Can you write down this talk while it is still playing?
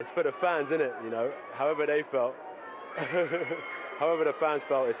It's for the fans, isn't it? You know, however they felt, however the fans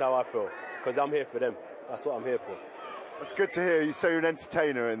felt is how I feel. Because I'm here for them. That's what I'm here for. That's good to hear. You say you're an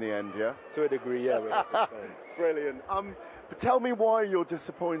entertainer in the end, yeah? To a degree, yeah. Brilliant. But tell me why you're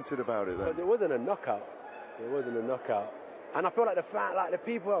disappointed about it then. Because it wasn't a knockout. And I feel like the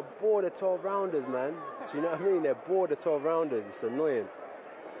people are bored of 12 rounders, man. Do you know what I mean? They're bored of 12 rounders. It's annoying.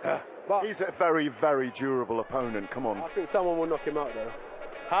 But he's a very, very durable opponent. Come on. I think someone will knock him out though.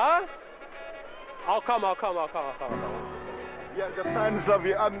 Huh? I'll come. Yeah, the fans love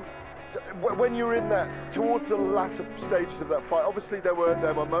you. When you were in that, towards the latter stages of that fight, obviously there were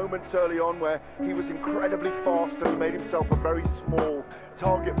moments early on where he was incredibly fast and made himself a very small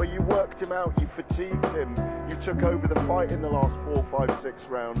target, but you worked him out, you fatigued him, you took over the fight in the last 4, 5, 6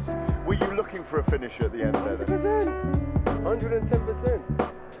 rounds. Were you looking for a finish at the end there then?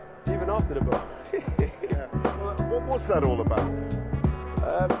 110%. Even after the bell. Yeah. What was that all about?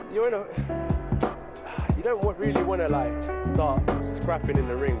 You don't really want to like start scrapping in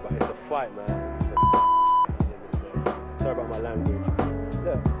the ring, but it's a fight, man. Sorry about my language.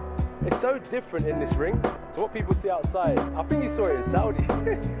 Look, it's so different in this ring to what people see outside. I think you saw it in Saudi.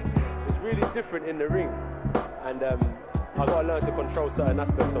 It's really different in the ring, and I got to learn to control certain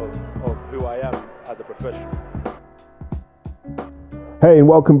aspects of who I am as a professional. Hey, and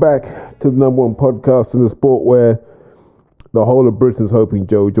welcome back to the number one podcast in the sport where the whole of Britain's hoping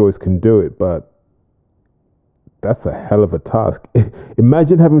Joe Joyce can do it, but that's a hell of a task.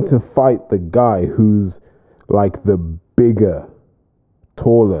 Imagine having to fight the guy who's like the bigger,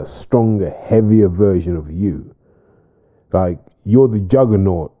 taller, stronger, heavier version of you. Like, you're the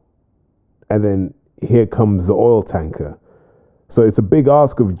juggernaut, and then here comes the oil tanker. So it's a big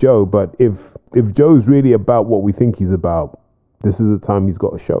ask of Joe, but if Joe's really about what we think he's about, this is the time he's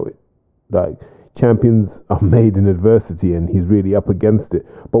got to show it. Like, champions are made in adversity, and he's really up against it.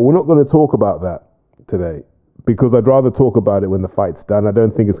 But we're not going to talk about that today, because I'd rather talk about it when the fight's done. I don't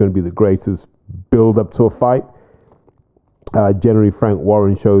think it's going to be the greatest build-up to a fight. Generally, Frank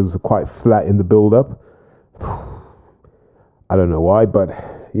Warren shows quite flat in the build-up. I don't know why, but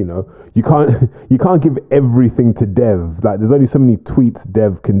you know, you can't give everything to Dev. Like, there's only so many tweets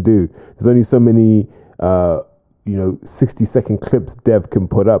Dev can do. There's only so many 60-second clips Dev can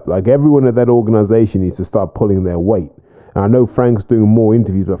put up. Like, everyone at that organization needs to start pulling their weight. And I know Frank's doing more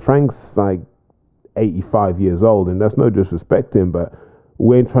interviews, but Frank's like 85 years old, and that's no disrespect to him, but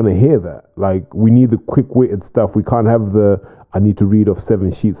we ain't trying to hear that. Like, we need the quick-witted stuff. We can't have I need to read off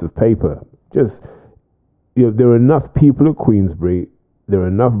 7 sheets of paper. Just, there are enough people at Queensbury, there are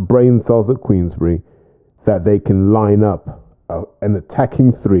enough brain cells at Queensbury that they can line up an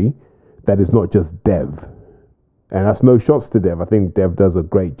attacking 3 that is not just Dev. And that's no shots to Dev. I think Dev does a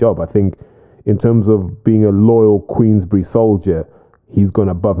great job. I think in terms of being a loyal Queensbury soldier, he's gone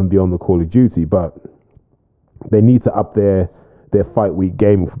above and beyond the Call of Duty. But they need to up their fight week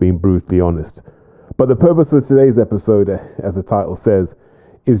game, for being brutally honest. But the purpose of today's episode, as the title says,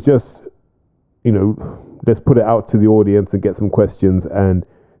 is just, let's put it out to the audience and get some questions and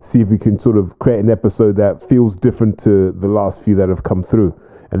see if we can sort of create an episode that feels different to the last few that have come through.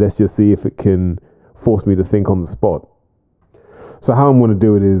 And let's just see if it can force me to think on the spot. So how I'm going to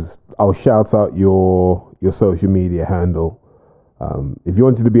do it is I'll shout out your social media handle. If you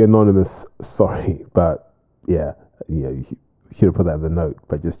wanted to be anonymous, sorry, but you should have put that in the note,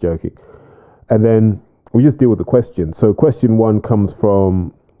 but just joking. And then we just deal with the question. So question 1 comes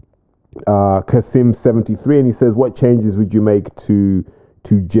from Kasim73, and he says, what changes would you make to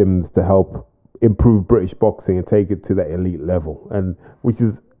gyms to help improve British boxing and take it to that elite level? And which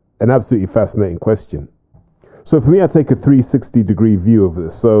is an absolutely fascinating question. So for me, I take a 360-degree view of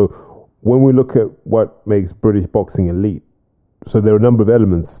this. So when we look at what makes British boxing elite, so there are a number of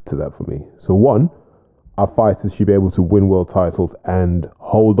elements to that for me. So 1, our fighters should be able to win world titles and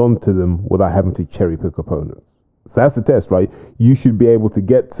hold on to them without having to cherry pick opponents. So that's the test, right? You should be able to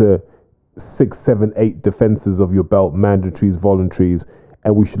get to 6, 7, 8 defenses of your belt, mandatories, voluntaries,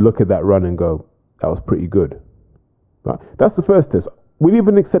 and we should look at that run and go, that was pretty good. Right? That's the first test. We'll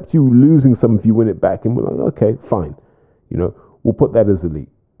even accept you losing some if you win it back, and we're like, okay, fine. We'll put that as elite.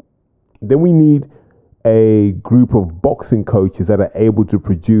 Then we need a group of boxing coaches that are able to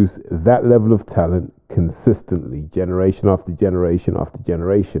produce that level of talent consistently, generation after generation after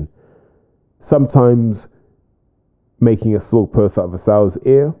generation. Sometimes making a silk purse out of a sow's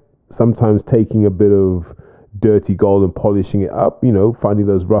ear, sometimes taking a bit of dirty gold and polishing it up, finding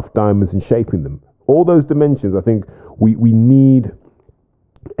those rough diamonds and shaping them. All those dimensions, I think we need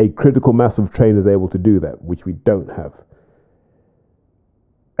a critical mass of trainers able to do that, which we don't have.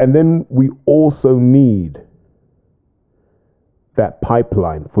 And then we also need that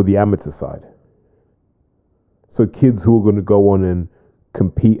pipeline for the amateur side. So kids who are going to go on and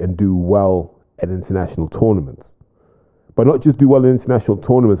compete and do well at international tournaments. But not just do well in international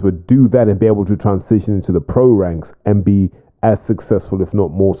tournaments, but do that and be able to transition into the pro ranks and be as successful, if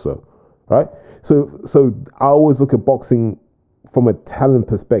not more so, right? So I always look at boxing from a talent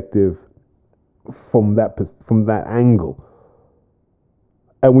perspective, from that angle.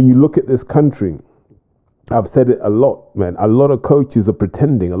 And when you look at this country, I've said it a lot, man. A lot of coaches are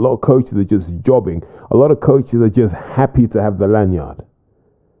pretending. A lot of coaches are just jobbing. A lot of coaches are just happy to have the lanyard.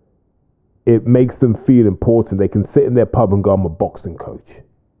 It makes them feel important. They can sit in their pub and go, I'm a boxing coach.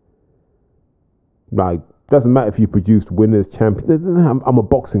 Like, doesn't matter if you produced winners, champions. I'm a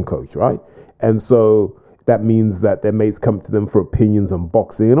boxing coach, right? And so that means that their mates come to them for opinions on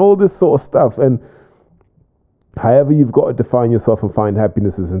boxing and all this sort of stuff. And however you've got to define yourself and find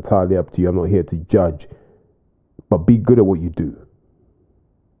happiness is entirely up to you. I'm not here to judge. But be good at what you do.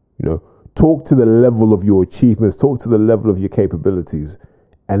 You know, talk to the level of your achievements, talk to the level of your capabilities,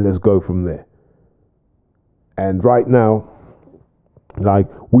 and let's go from there. And right now, like,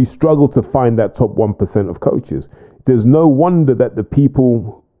 we struggle to find that top 1% of coaches. There's no wonder that the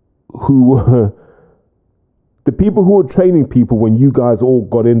people who were training people when you guys all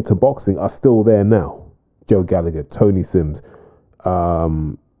got into boxing are still there now. Joe Gallagher, Tony Sims,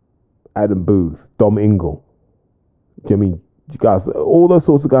 Adam Booth, Dom Ingle. I mean, you guys, all those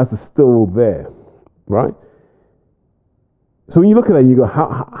sorts of guys are still there, right? So when you look at that, you go,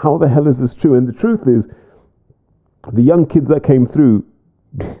 how the hell is this true? And the truth is, the young kids that came through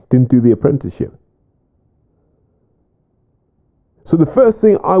didn't do the apprenticeship. So the first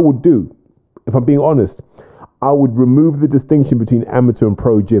thing I would do, if I'm being honest, I would remove the distinction between amateur and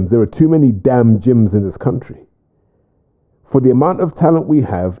pro gyms. There are too many damn gyms in this country. For the amount of talent we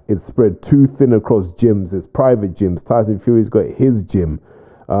have, it's spread too thin across gyms. There's private gyms. Tyson Fury's got his gym.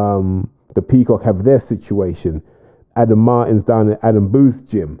 The Peacock have their situation. Adam Martin's down at Adam Booth's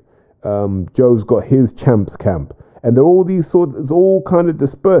gym. Joe's got his champs camp. And they're all these it's all kind of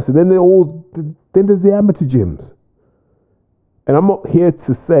dispersed. And then then there's the amateur gyms. And I'm not here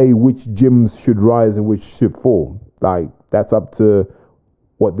to say which gyms should rise and which should fall. Like, that's up to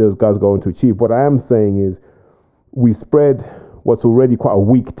what those guys are going to achieve. What I am saying is, we spread what's already quite a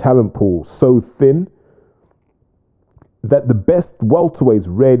weak talent pool so thin that the best welterweights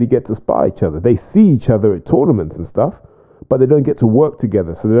rarely get to spar each other. They see each other at tournaments and stuff, but they don't get to work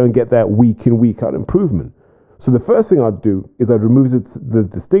together, so they don't get that week in, week out improvement. So the first thing I'd do is I'd remove the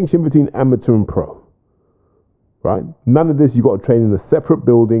distinction between amateur and pro, right? None of this, you got to train in a separate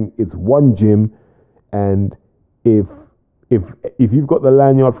building. It's one gym, and if you've got the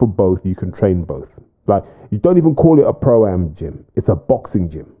lanyard for both, you can train both. Like, you don't even call it a pro-am gym. It's a boxing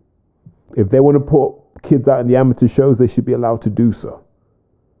gym. If they want to put kids out in the amateur shows, they should be allowed to do so.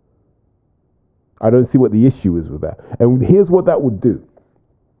 I don't see what the issue is with that. And here's what that would do.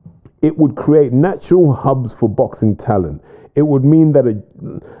 It would create natural hubs for boxing talent. It would mean that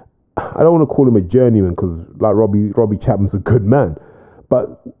I don't want to call him a journeyman because, like, Robbie Chapman's a good man.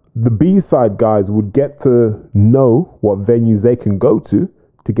 But the B-side guys would get to know what venues they can go to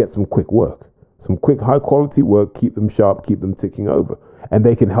get some quick work. Some quick, high-quality work, keep them sharp, keep them ticking over. And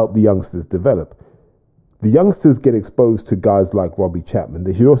they can help the youngsters develop. The youngsters get exposed to guys like Robbie Chapman.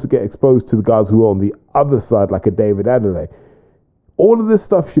 They should also get exposed to the guys who are on the other side, like a David Adelaide. All of this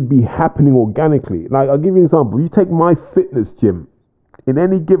stuff should be happening organically. Like, I'll give you an example. You take my fitness gym. In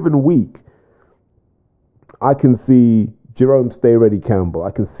any given week, I can see Jerome Stay Ready Campbell.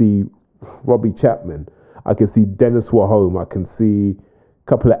 I can see Robbie Chapman. I can see Dennis Wahome. I can see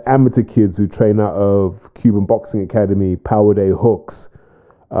couple of amateur kids who train out of Cuban Boxing Academy, Power Day Hooks.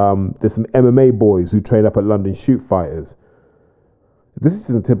 There's some MMA boys who train up at London Shoot Fighters. This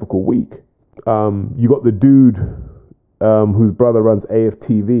is a typical week. You got the dude whose brother runs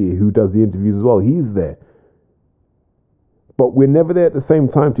AFTV, who does the interviews as well. He's there. But we're never there at the same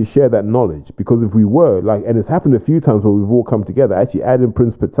time to share that knowledge, because if we were, like, and it's happened a few times where we've all come together. Actually, Adam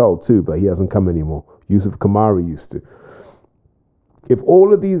Prince Patel too, but he hasn't come anymore. Yusuf Kamari used to. If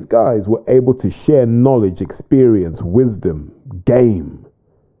all of these guys were able to share knowledge, experience, wisdom, game,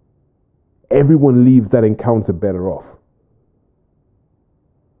 everyone leaves that encounter better off.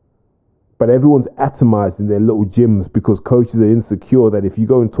 But everyone's atomized in their little gyms because coaches are insecure that if you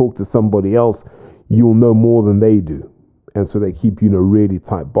go and talk to somebody else, you'll know more than they do. And so they keep you in a really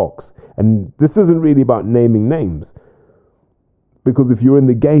tight box. And this isn't really about naming names, because if you're in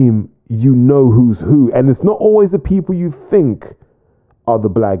the game, you know who's who. And it's not always the people you think are the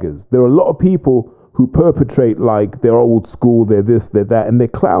blaggers. There are a lot of people who perpetrate like they're old school, they're this, they're that, and they're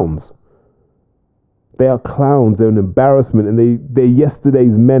clowns. They are clowns. They're an embarrassment, and they're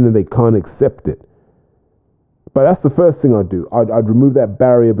yesterday's men, and they can't accept it. But that's the first thing I'd do. I'd remove that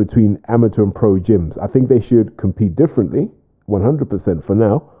barrier between amateur and pro gyms. I think they should compete differently, 100% for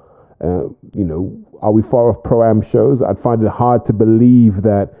now. Are we far off pro-am shows? I'd find it hard to believe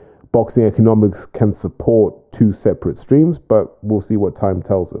that boxing economics can support two separate streams, but we'll see what time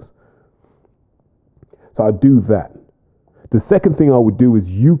tells us. So I'd do that. The second thing I would do is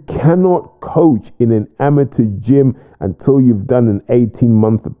you cannot coach in an amateur gym until you've done an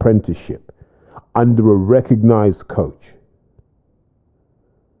 18-month apprenticeship under a recognized coach,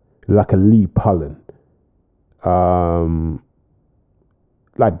 like a Lee Pullen,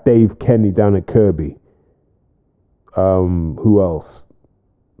 like Dave Kenny down at Kirby. Who else?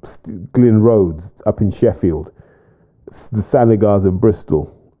 Glyn Rhodes up in Sheffield, the Sanagars in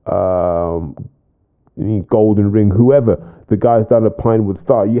Bristol, Golden Ring, whoever, the guys down at Pinewood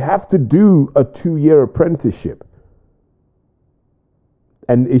Star. You have to do a 2-year apprenticeship,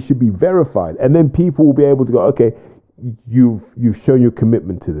 and it should be verified, and then people will be able to go, okay, you've shown your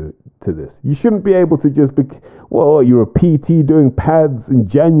commitment to this. You shouldn't be able to just be, well, you're a PT doing pads in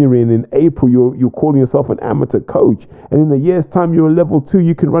January, and in April you're calling yourself an amateur coach, and in a year's time you're a level 2,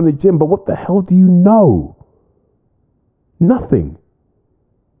 you can run a gym, but what the hell do you know? Nothing.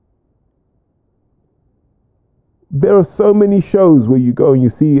 There are so many shows where you go and you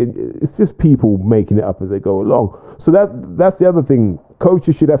see it's just people making it up as they go along. So that's the other thing.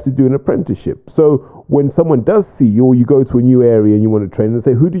 Coaches should have to do an apprenticeship. So when someone does see you, or you go to a new area and you want to train, and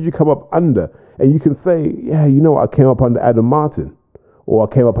say, who did you come up under? And you can say, yeah, I came up under Adam Martin, or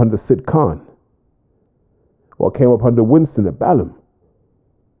I came up under Sid Khan, or I came up under Winston at Balham.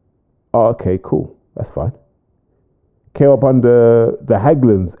 Oh, okay, cool. That's fine. Came up under the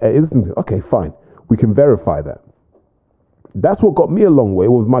Haglunds at Islington. Okay, fine. We can verify that. That's what got me a long way,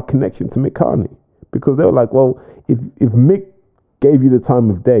 was my connection to Mick Carney. Because they were like, well, if Mick gave you the time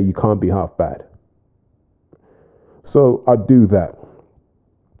of day, you can't be half bad. So I'd do that.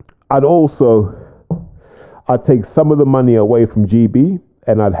 I'd take some of the money away from GB,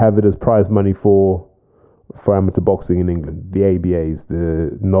 and I'd have it as prize money for amateur boxing in England. The ABAs,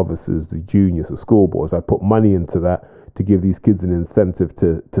 the novices, the juniors, the schoolboys. I'd put money into that to give these kids an incentive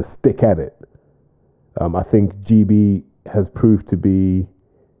to stick at it. I think GB has proved to be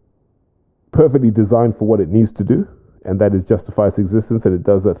perfectly designed for what it needs to do, and that is justify its existence, and it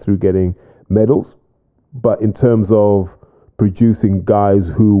does that through getting medals. But in terms of producing guys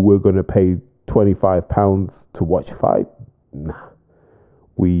who we're going to pay £25 to watch fight, nah,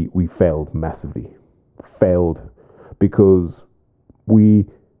 we failed massively. Failed because we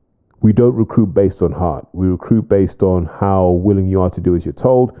don't recruit based on heart. We recruit based on how willing you are to do as you're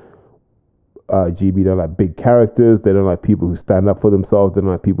told. GB don't like big characters. They don't like people who stand up for themselves. They don't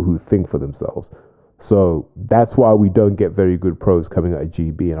like people who think for themselves. So that's why we don't get very good pros coming out of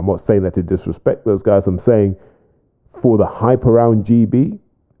GB. And I'm not saying that to disrespect those guys. I'm saying for the hype around GB,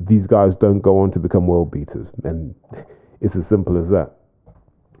 these guys don't go on to become world beaters. And it's as simple as that.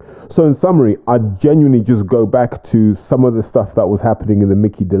 So in summary, I genuinely just go back to some of the stuff that was happening in the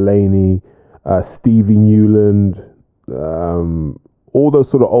Mickey Delaney, Stevie Newland, all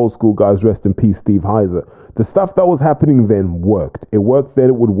those sort of old school guys, rest in peace, Steve Heiser. The stuff that was happening then worked. It worked then,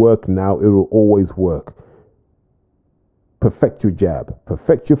 it would work now, it will always work. Perfect your jab,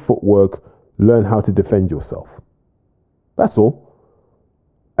 perfect your footwork, learn how to defend yourself. That's all.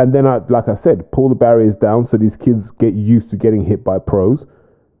 And then, like I said, pull the barriers down so these kids get used to getting hit by pros.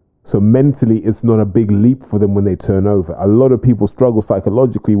 So mentally, it's not a big leap for them when they turn over. A lot of people struggle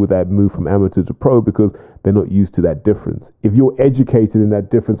psychologically with that move from amateur to pro because they're not used to that difference. If you're educated in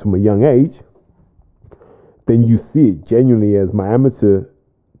that difference from a young age, then you see it genuinely as my amateur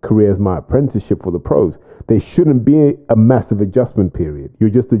career as my apprenticeship for the pros. There shouldn't be a massive adjustment period.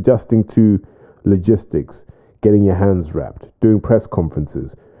 You're just adjusting to logistics, getting your hands wrapped, doing press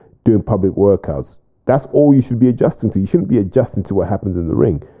conferences, doing public workouts. That's all you should be adjusting to. You shouldn't be adjusting to what happens in the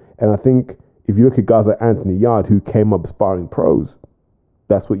ring. And I think if you look at guys like Anthony Yard, who came up sparring pros,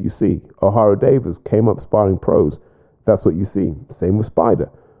 that's what you see. O'Hara Davis came up sparring pros. That's what you see. Same with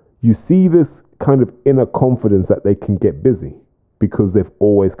Spider. You see this kind of inner confidence that they can get busy because they've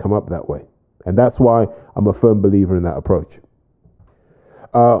always come up that way. And that's why I'm a firm believer in that approach.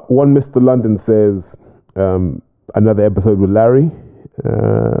 One Mr. London says, another episode with Larry.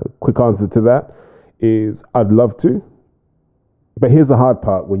 Quick answer to that is I'd love to. But here's the hard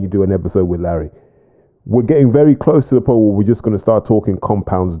part when you do an episode with Larry. We're getting very close to the point where we're just going to start talking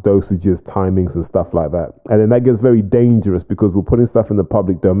compounds, dosages, timings, and stuff like that. And then that gets very dangerous because we're putting stuff in the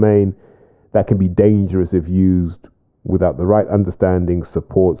public domain that can be dangerous if used without the right understanding,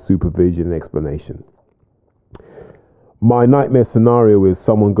 support, supervision, and explanation. My nightmare scenario is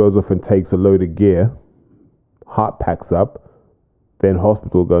someone goes off and takes a load of gear, heart packs up, then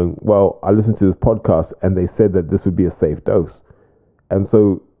hospital going, well, I listened to this podcast and they said that this would be a safe dose. And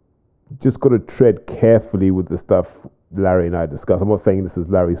so just got to tread carefully with the stuff Larry and I discussed. I'm not saying this is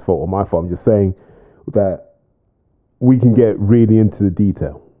Larry's fault or my fault. I'm just saying that we can get really into the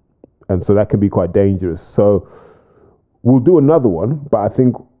detail. And so that can be quite dangerous. So we'll do another one, but I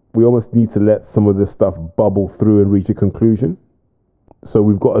think we almost need to let some of this stuff bubble through and reach a conclusion. So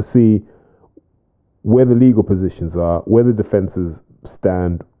we've got to see where the legal positions are, where the defenses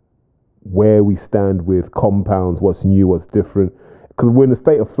stand, where we stand with compounds, what's new, what's different. Because we're in a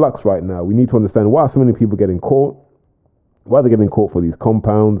state of flux right now. We need to understand why are so many people getting caught, why are they getting caught for these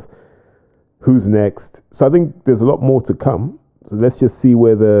compounds, who's next. So I think there's a lot more to come. So let's just see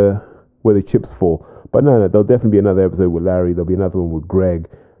where the chips fall. But no, there'll definitely be another episode with Larry. There'll be another one with Greg.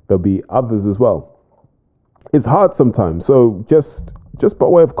 There'll be others as well. It's hard sometimes. So just by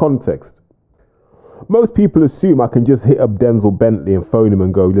way of context, most people assume I can just hit up Denzel Bentley and phone him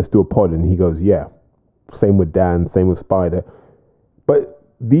and go, let's do a pod. And he goes, yeah. Same with Dan, same with Spider. But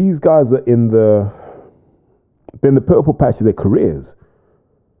these guys are in the purple patch of their careers.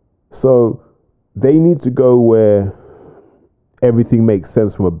 So they need to go where everything makes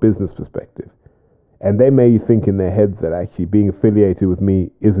sense from a business perspective. And they may think in their heads that actually being affiliated with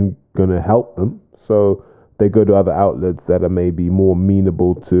me isn't going to help them. So they go to other outlets that are maybe more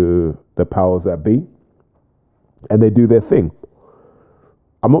amenable to the powers that be. And they do their thing.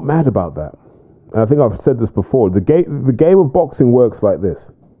 I'm not mad about that. And I think I've said this before. The game of boxing works like this.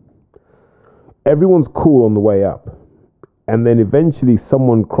 Everyone's cool on the way up. And then eventually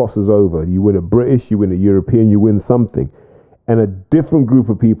someone crosses over. You win a British, you win a European, you win something. And a different group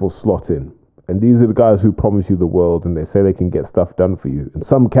of people slot in. And these are the guys who promise you the world and they say they can get stuff done for you. And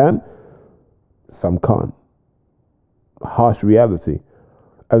some can, some can't. Harsh reality.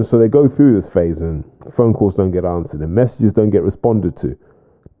 And so they go through this phase and phone calls don't get answered and messages don't get responded to.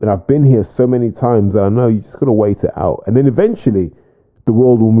 And I've been here so many times that I know you just got to wait it out. And then eventually the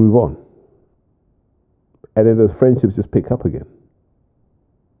world will move on. And then those friendships just pick up again.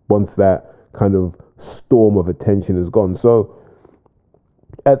 Once that kind of storm of attention is gone. So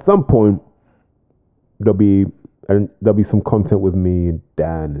at some point, there'll be some content with me and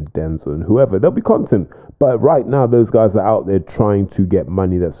Dan and Denzel and whoever. There'll be content. But right now, those guys are out there trying to get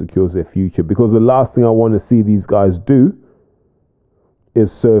money that secures their future. Because the last thing I want to see these guys do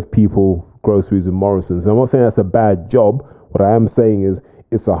is serve people groceries in Morrison's. And I'm not saying that's a bad job. What I am saying is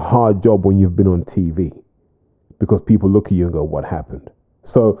it's a hard job when you've been on TV. Because people look at you and go, what happened?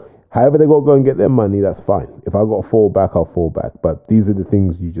 So however they got to go and get their money, that's fine. If I got to fall back, I'll fall back. But these are the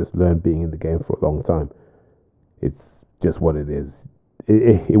things you just learn being in the game for a long time. It's just what it is.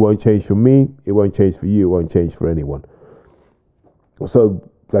 It won't change for me. It won't change for you. It won't change for anyone. So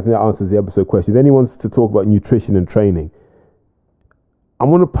I think that answers the episode question. If anyone wants to talk about nutrition and training, I'm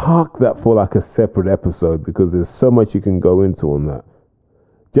going to park that for like a separate episode because there's so much you can go into on that.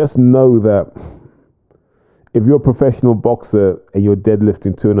 Just know that if you're a professional boxer and you're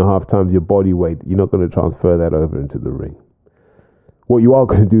deadlifting 2.5 times your body weight, you're not going to transfer that over into the ring. What you are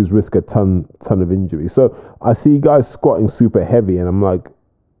going to do is risk a ton of injury. So I see guys squatting super heavy and I'm like,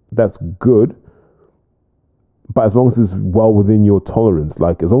 that's good. But as long as it's well within your tolerance,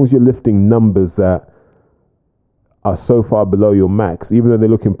 like as long as you're lifting numbers that are so far below your max, even though they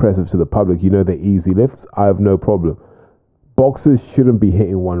look impressive to the public, you know they're easy lifts, I have no problem. Boxers shouldn't be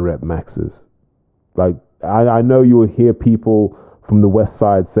hitting 1 rep maxes. Like, I know you will hear people from the West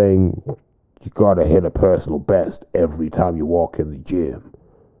Side saying, you got to hit a personal best every time you walk in the gym.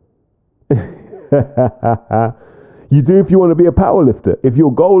 You do if you want to be a powerlifter. If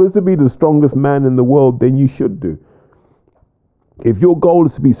your goal is to be the strongest man in the world, then you should do. If your goal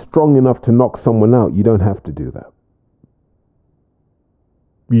is to be strong enough to knock someone out, you don't have to do that.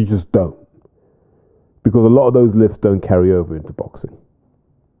 You just don't. Because a lot of those lifts don't carry over into boxing.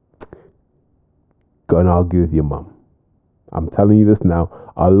 Go and argue with your mum. I'm telling you this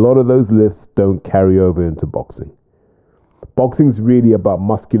now. A lot of those lifts don't carry over into boxing. Boxing's really about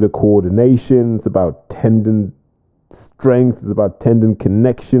muscular coordination. It's about tendon strength. It's about tendon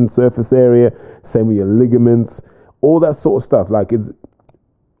connection, surface area. Same with your ligaments. All that sort of stuff. Like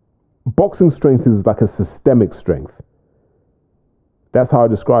boxing strength is like a systemic strength. That's how I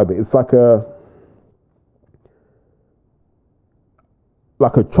describe it. It's like a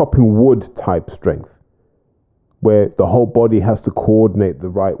chopping wood type strength, where the whole body has to coordinate the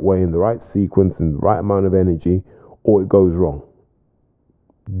right way in the right sequence and the right amount of energy, or it goes wrong.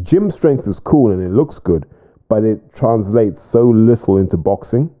 Gym strength is cool and it looks good, but it translates so little into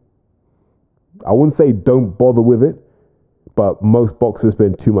boxing. I wouldn't say don't bother with it, but most boxers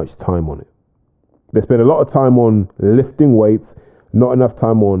spend too much time on it. They spend a lot of time on lifting weights, not enough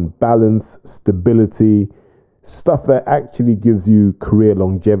time on balance, stability, stuff that actually gives you career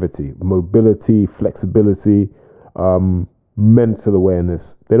longevity, mobility, flexibility, mental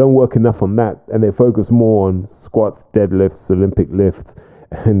awareness. They don't work enough on that, and they focus more on squats, deadlifts, Olympic lifts,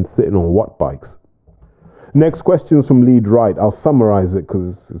 and sitting on watt bikes. Next question's from Lead Right. I'll summarize it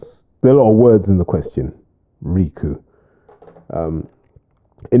because there are a lot of words in the question. Riku.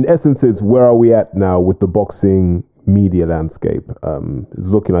 In essence, it's where are we at now with the boxing media landscape? It's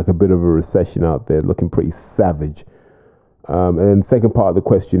looking like a bit of a recession out there, looking pretty savage. And then the second part of the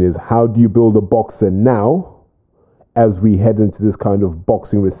question is, how do you build a boxer now as we head into this kind of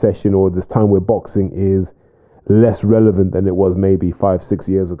boxing recession, or this time where boxing is less relevant than it was maybe 5-6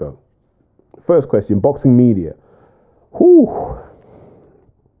 years ago? First question, boxing media. Whew.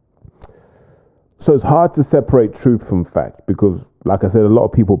 So it's hard to separate truth from fact because, like I said, a lot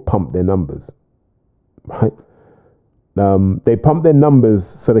of people pump their numbers, right? They pump their numbers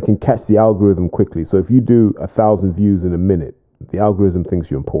so they can catch the algorithm quickly. So if you do 1,000 views in a minute, the algorithm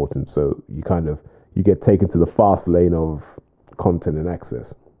thinks you're important. So you get taken to the fast lane of content and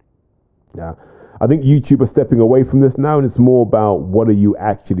access. Yeah. I think YouTube are stepping away from this now, and it's more about what are you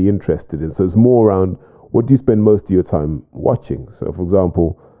actually interested in. So it's more around what do you spend most of your time watching. So, for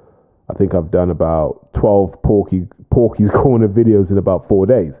example, I think I've done about 12 Porky's Corner videos in about 4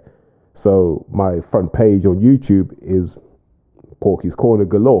 days. So my front page on YouTube is Porky's Corner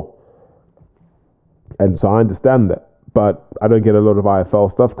galore. And so I understand that. But I don't get a lot of IFL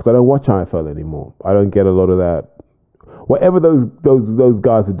stuff because I don't watch IFL anymore. I don't get a lot of that. Whatever those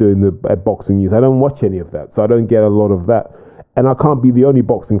guys are doing at Boxing News, I don't watch any of that. So I don't get a lot of that. And I can't be the only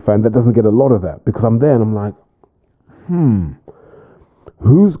boxing fan that doesn't get a lot of that because I'm there and I'm like,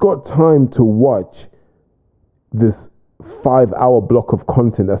 who's got time to watch this 5-hour block of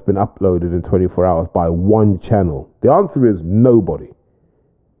content that's been uploaded in 24 hours by one channel? The answer is nobody,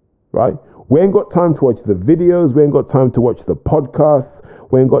 right? We ain't got time to watch the videos. We ain't got time to watch the podcasts.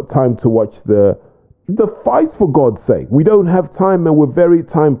 We ain't got time to watch the fights, for God's sake. We don't have time, and we're very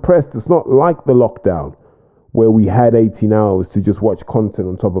time pressed. It's not like the lockdown where we had 18 hours to just watch content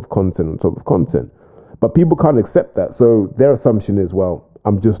on top of content on top of content. But people can't accept that. So their assumption is, well,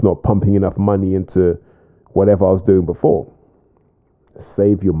 I'm just not pumping enough money into whatever I was doing before.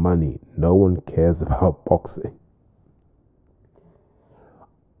 Save your money. No one cares about boxing.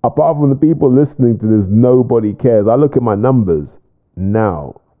 Apart from the people listening to this, nobody cares. I look at my numbers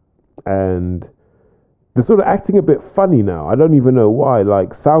now and they're sort of acting a bit funny now. I don't even know why. Like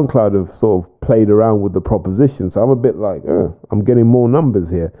SoundCloud have sort of played around with the proposition. So I'm a bit like, I'm getting more numbers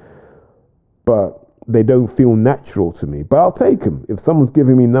here. But they don't feel natural to me. But I'll take them. If someone's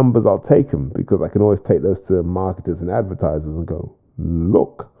giving me numbers, I'll take them because I can always take those to marketers and advertisers and go,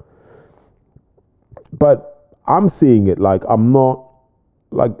 look. But I'm seeing it like I'm not,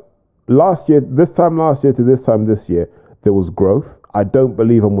 like this time last year to this time this year, there was growth. I don't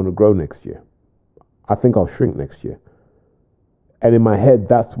believe I'm going to grow next year. I think I'll shrink next year. And in my head,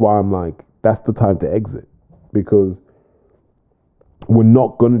 that's why I'm like, that's the time to exit because we're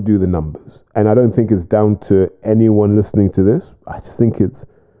not going to do the numbers. And I don't think it's down to anyone listening to this. I just think it's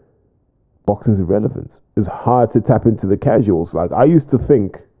boxing's irrelevance. It's hard to tap into the casuals. Like I used to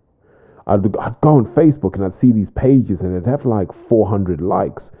think I'd go on Facebook and I'd see these pages and it'd have like 400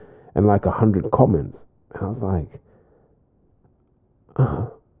 likes and like 100 comments. And I was like,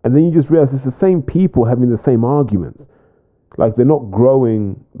 And then you just realize it's the same people having the same arguments. Like they're not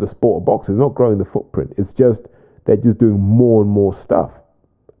growing the sport of boxing, they're not growing the footprint. It's just they're just doing more and more stuff.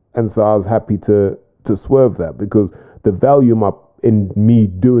 And so I was happy to swerve that because the value in me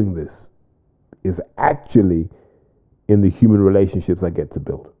doing this is actually in the human relationships I get to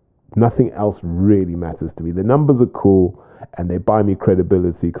build. Nothing else really matters to me. The numbers are cool and they buy me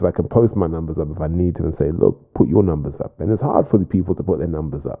credibility because I can post my numbers up if I need to and say, look, put your numbers up. And it's hard for the people to put their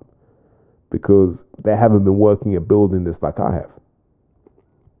numbers up because they haven't been working at building this like I have.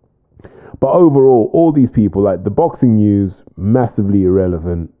 But overall, all these people, like the Boxing News, massively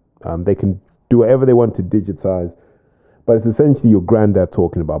irrelevant. They can do whatever they want to digitize, but it's essentially your granddad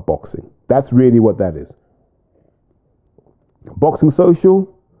talking about boxing. That's really what that is. Boxing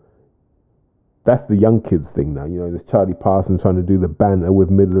Social, that's the young kids thing now. You know, there's Charlie Parsons trying to do the banter with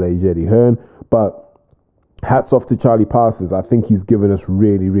middle-aged Eddie Hearn. But hats off to Charlie Parsons. I think he's given us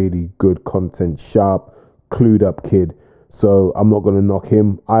really, really good content. Sharp, clued up kid. So I'm not going to knock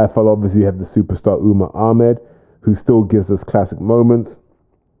him. IFL obviously have the superstar Umar Ahmed, who still gives us classic moments.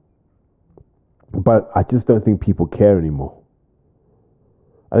 But I just don't think people care anymore.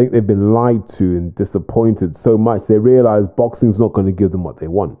 I think they've been lied to and disappointed so much they realize boxing's not going to give them what they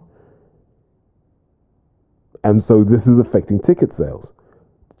want. And so this is affecting ticket sales.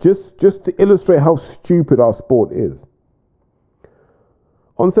 Just to illustrate how stupid our sport is.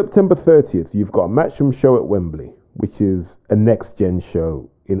 On September 30th, you've got a Matchroom show at Wembley, which is a next-gen show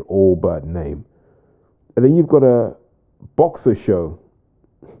in all but name. And then you've got a boxer show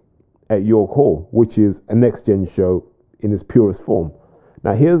at York Hall, which is a next-gen show in its purest form.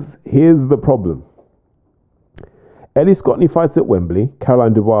 Now, here's the problem. Ellie Scotney fights at Wembley.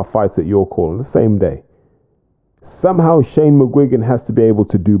 Caroline Dubois fights at York Hall on the same day. Somehow Shane McGuigan has to be able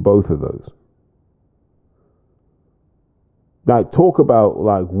to do both of those. Like, talk about,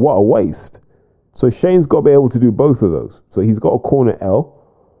 like, what a waste. So Shane's got to be able to do both of those. So he's got a corner L,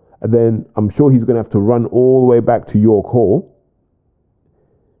 and then I'm sure he's going to have to run all the way back to York Hall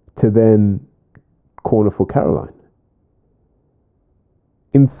to then corner for Caroline.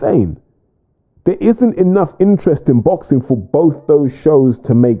 Insane. There isn't enough interest in boxing for both those shows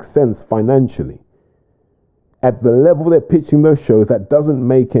to make sense financially. At the level they're pitching those shows, that doesn't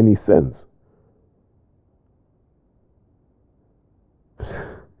make any sense.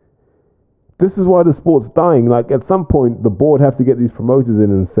 This is why the sport's dying. Like, at some point, the board have to get these promoters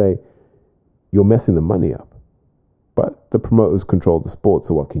in and say, you're messing the money up. But the promoters control the sport,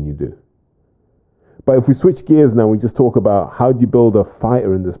 so what can you do? But if we switch gears now, we just talk about how do you build a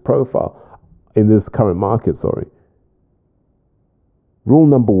fighter in this profile, in this current market, Rule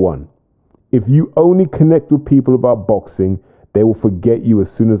number 1. If you only connect with people about boxing, they will forget you as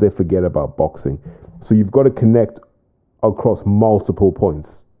soon as they forget about boxing. So you've got to connect across multiple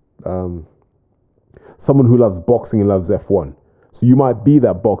points. Someone who loves boxing and loves F1. So you might be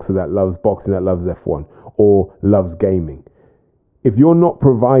that boxer that loves boxing, that loves F1, or loves gaming. If you're not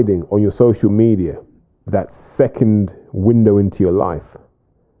providing on your social media that second window into your life,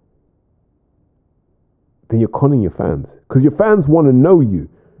 then you're conning your fans. Because your fans want to know you.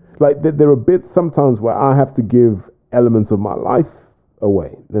 Like, there are bits sometimes where I have to give elements of my life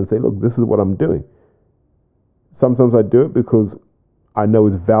away and say, look, this is what I'm doing. Sometimes I do it because I know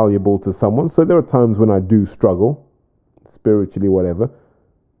it's valuable to someone. So there are times when I do struggle, spiritually, whatever.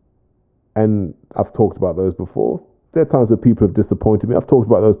 And I've talked about those before. There are times where people have disappointed me. I've talked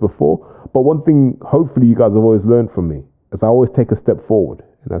about those before. But one thing, hopefully, you guys have always learned from me is I always take a step forward.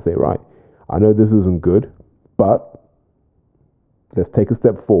 And I say, right, I know this isn't good, but let's take a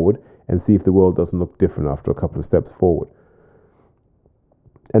step forward and see if the world doesn't look different after a couple of steps forward.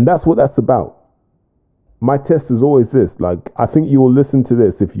 And that's what that's about. My test is always this. Like, I think you will listen to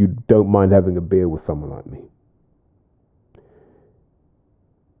this if you don't mind having a beer with someone like me.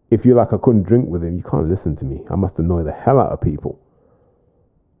 If you're like, I couldn't drink with him, you can't listen to me. I must annoy the hell out of people.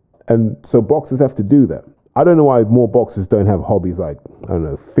 And so boxers have to do that. I don't know why more boxers don't have hobbies like, I don't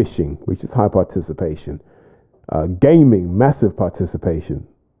know, fishing, which is high participation. Gaming, massive participation.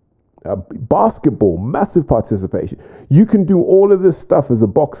 Basketball, massive participation. You can do all of this stuff as a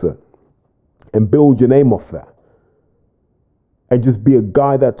boxer and build your name off that. And just be a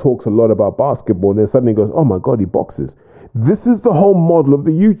guy that talks a lot about basketball and then suddenly goes, oh my God, he boxes. This is the whole model of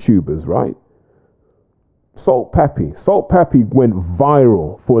the YouTubers, right? Salt Pappy. Salt Pappy went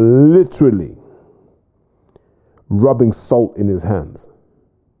viral for literally rubbing salt in his hands.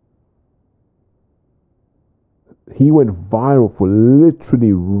 He went viral for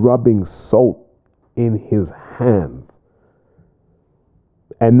literally rubbing salt in his hands.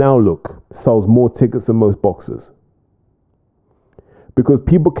 And now look, sells more tickets than most boxers. Because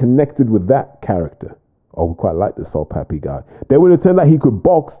people connected with that character. Oh, we quite like this Salt Pappy guy. Then when it turned out he could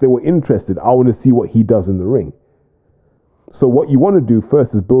box, they were interested. I want to see what he does in the ring. So what you want to do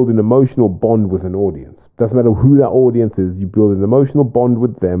first is build an emotional bond with an audience. Doesn't matter who that audience is, you build an emotional bond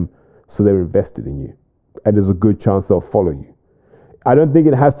with them so they're invested in you. And there's a good chance they'll follow you. I don't think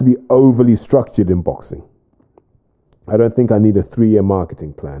it has to be overly structured in boxing. I don't think I need a 3-year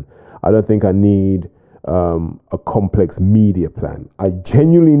marketing plan. I don't think I need a complex media plan. I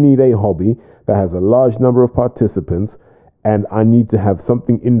genuinely need a hobby that has a large number of participants, and I need to have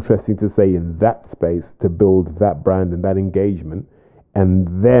something interesting to say in that space to build that brand and that engagement.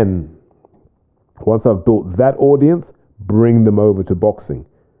 And then once I've built that audience, bring them over to boxing.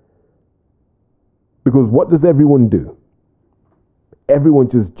 Because what does everyone do? Everyone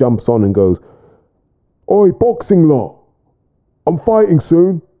just jumps on and goes, oi, boxing lot, I'm fighting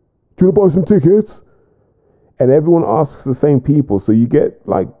soon. Do you want to buy some tickets? And everyone asks the same people. So you get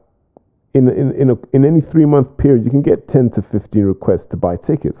like, in any 3-month period, you can get 10 to 15 requests to buy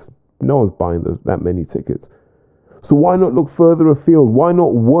tickets. No one's buying that many tickets. So why not look further afield? Why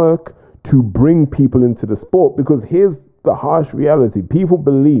not work to bring people into the sport? Because here's the harsh reality. People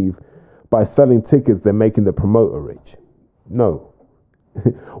believe by selling tickets, they're making the promoter rich. No.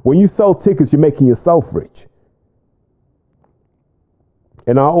 When you sell tickets, you're making yourself rich.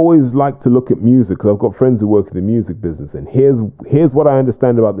 And I always like to look at music because I've got friends who work in the music business. And here's what I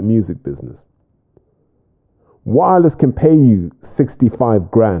understand about the music business. Wireless can pay you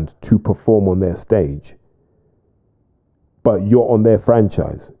 65 grand to perform on their stage, but you're on their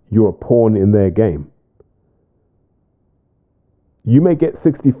franchise. You're a pawn in their game. You may get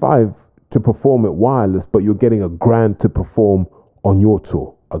 65 to perform at Wireless, but you're getting a grand to perform on your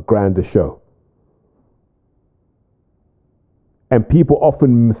tour, a grand a show. And people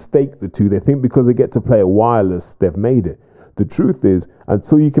often mistake the two. They think because they get to play at Wireless, they've made it. The truth is,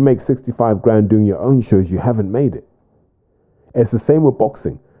 until you can make 65 grand doing your own shows, you haven't made it. It's the same with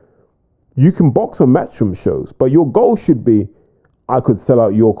boxing. You can box on Matchroom shows, but your goal should be, I could sell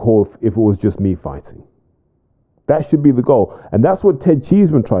out York Hall if it was just me fighting. That should be the goal. And that's what Ted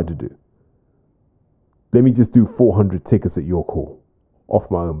Cheeseman tried to do. Let me just do 400 tickets at York Hall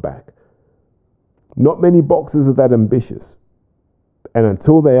off my own back. Not many boxers are that ambitious. And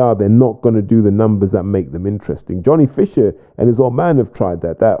until they are, they're not going to do the numbers that make them interesting. Johnny Fisher and his old man have tried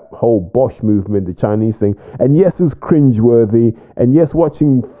that whole Bosch movement, the Chinese thing. And yes, it's cringeworthy. And yes,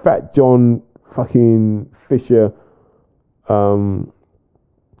 watching Fat John fucking Fisher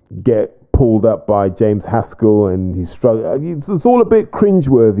get pulled up by James Haskell and he's struggling. It's all a bit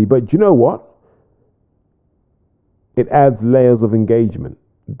cringeworthy. But do you know what? It adds layers of engagement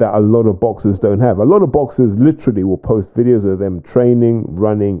that a lot of boxers don't have. A lot of boxers literally will post videos of them training,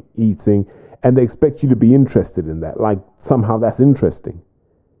 running, eating, and they expect you to be interested in that. Like somehow that's interesting.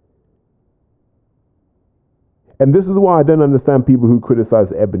 And this is why I don't understand people who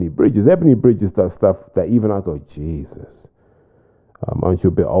criticize Ebony Bridges. Ebony Bridges does stuff that even I go, Jesus, aren't you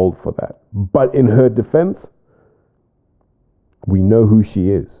a bit old for that? But in her defense, we know who she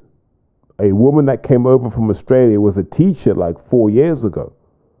is. A woman that came over from Australia, was a teacher like 4 years ago.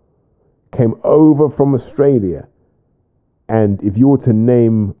 Came over from Australia. And if you were to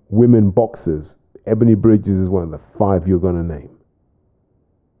name women boxers, Ebony Bridges is one of the 5 you're going to name.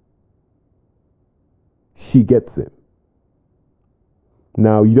 She gets it.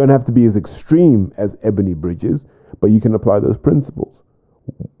 Now, you don't have to be as extreme as Ebony Bridges, but you can apply those principles.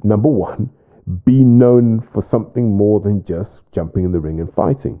 Number 1, be known for something more than just jumping in the ring and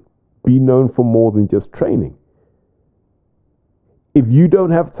fighting. Be known for more than just training. If you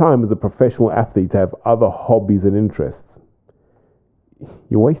don't have time as a professional athlete to have other hobbies and interests,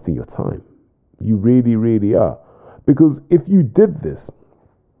 you're wasting your time. You really, really are. Because if you did this,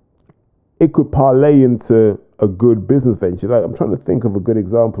 it could parlay into a good business venture. Like, I'm trying to think of a good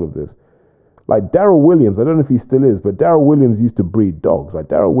example of this. Like Darryl Williams, I don't know if he still is, but Darryl Williams used to breed dogs. Like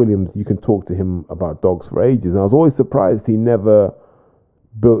Darryl Williams, you can talk to him about dogs for ages. And I was always surprised he never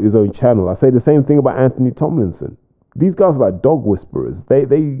built his own channel. I say the same thing about Anthony Tomlinson. These guys are like dog whisperers.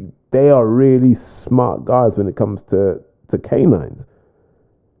 They are really smart guys when it comes to canines.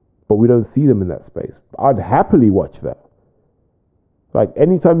 But we don't see them in that space. I'd happily watch that. Like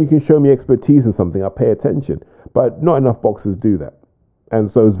anytime you can show me expertise in something, I pay attention. But not enough boxers do that.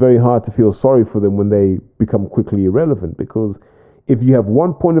 And so it's very hard to feel sorry for them when they become quickly irrelevant, because if you have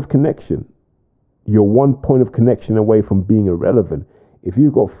one point of connection, you're one point of connection away from being irrelevant. If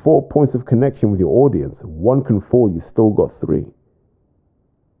you've got 4 points of connection with your audience, one can fall, you still got 3.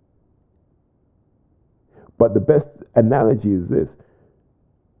 But the best analogy is this.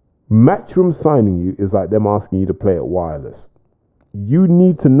 Matchroom signing you is like them asking you to play at Wireless. You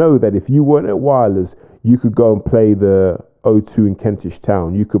need to know that if you weren't at Wireless, you could go and play the O2 in Kentish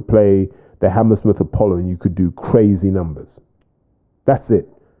Town. You could play the Hammersmith Apollo and you could do crazy numbers. That's it.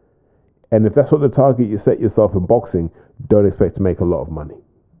 And if that's what the target you set yourself in boxing, don't expect to make a lot of money.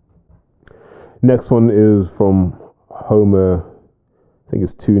 Next one is from Homer, I think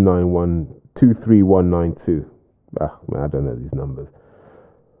it's 23192. I don't know these numbers.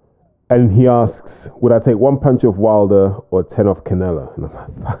 And he asks, would I take 1 punch off Wilder or 10 off Canelo? And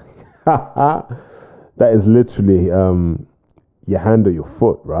I'm like, that is literally your hand or your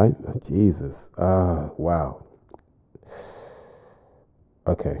foot, right? Oh, Jesus. Wow.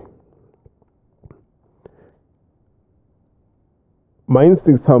 Okay. My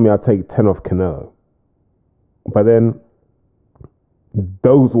instincts tell me I'll take 10 off Canelo. But then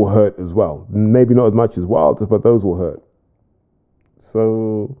those will hurt as well. Maybe not as much as Wilder, but those will hurt.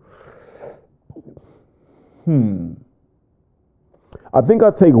 So, I think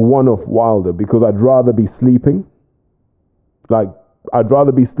I'd take 1 off Wilder because I'd rather be sleeping. Like, I'd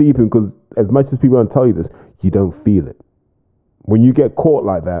rather be sleeping because as much as people don't tell you this, you don't feel it. When you get caught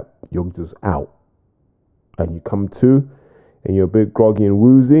like that, you're just out. And you come to, and you're a bit groggy and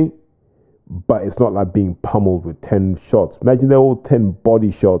woozy, but it's not like being pummeled with 10 shots. Imagine they're all 10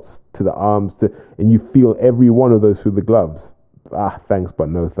 body shots to the arms, and you feel every one of those through the gloves. Thanks, but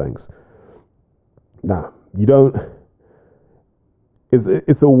no thanks. Nah, you don't.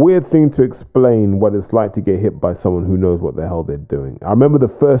 It's a weird thing to explain what it's like to get hit by someone who knows what the hell they're doing. I remember the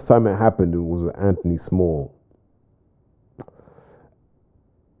first time it happened, it was Anthony Small.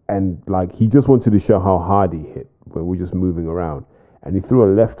 And like, he just wanted to show how hard he hit when we were just moving around. And he threw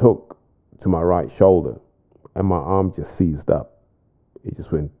a left hook to my right shoulder, and my arm just seized up. It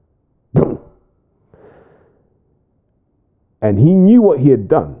just went boom. And he knew what he had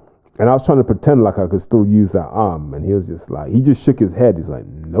done. And I was trying to pretend like I could still use that arm. And he was just like, he just shook his head. He's like,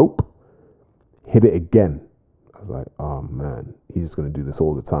 nope. Hit it again. I was like, oh man, he's just going to do this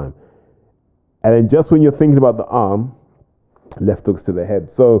all the time. And then just when you're thinking about the arm, left hooks to the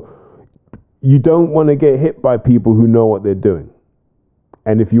head. So you don't want to get hit by people who know what they're doing.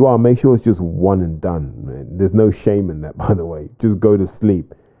 And if you are, make sure it's just one and done, man. There's no shame in that, by the way. Just go to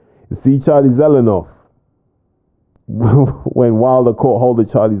sleep. You see Charlie Zelenoff, when Wilder caught hold of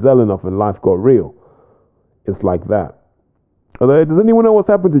Charlie Zelenoff and life got real. It's like that. Although, does anyone know what's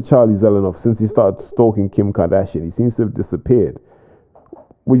happened to Charlie Zelenoff since he started stalking Kim Kardashian? He seems to have disappeared,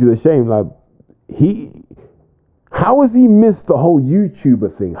 which is a shame. Like, how has he missed the whole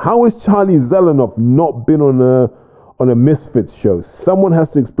YouTuber thing? How has Charlie Zelenoff not been on a Misfits show? Someone has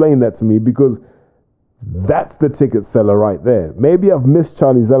to explain that to me, because that's the ticket seller right there. Maybe I've missed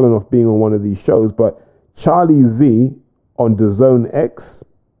Charlie Zelenoff being on one of these shows, but Charlie Z on DAZN X,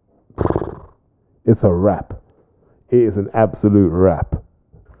 it's a wrap. It is an absolute wrap.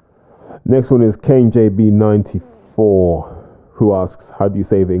 Next one is Kane JB94, who asks, how do you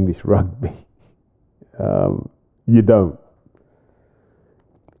save English rugby? You don't.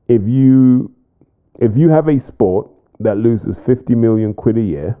 If you have a sport that loses 50 million quid a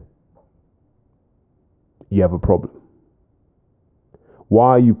year, you have a problem.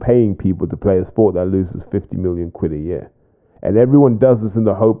 Why are you paying people to play a sport that loses 50 million quid a year? And everyone does this in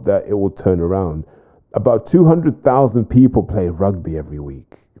the hope that it will turn around. About 200,000 people play rugby every week.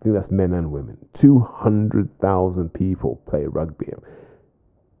 I think that's men and women. 200,000 people play rugby.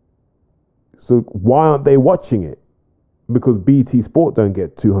 So why aren't they watching it? Because BT Sport don't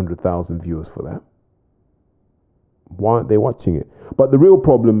get 200,000 viewers for that. Why aren't they watching it? But the real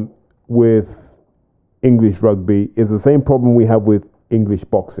problem with English rugby is the same problem we have with English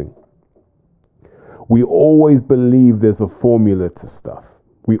boxing. We always believe there's a formula to stuff.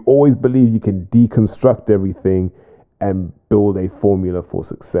 We always believe you can deconstruct everything and build a formula for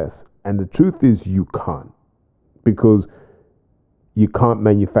success. And the truth is you can't, because you can't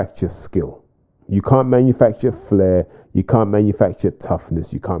manufacture skill. You can't manufacture flair. You can't manufacture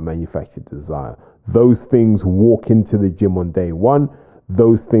toughness. You can't manufacture desire. Those things walk into the gym on day one.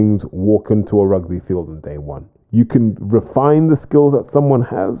 Those things walk into a rugby field on day one. You can refine the skills that someone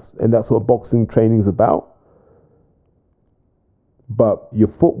has, and that's what boxing training is about. But your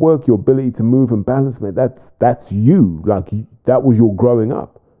footwork, your ability to move and balance, man, that's you. Like, that was your growing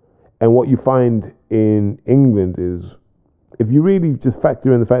up. And what you find in England is, if you really just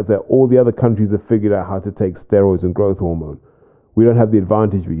factor in the fact that all the other countries have figured out how to take steroids and growth hormone, we don't have the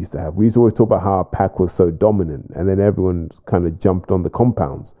advantage we used to have. We used to always talk about how our pack was so dominant, and then everyone kind of jumped on the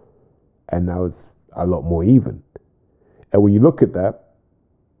compounds. And now it's a lot more even. And when you look at that,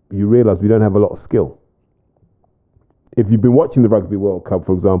 you realize we don't have a lot of skill. If you've been watching the Rugby World Cup,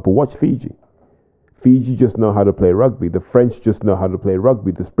 for example, watch Fiji. Fiji just know how to play rugby. The French just know how to play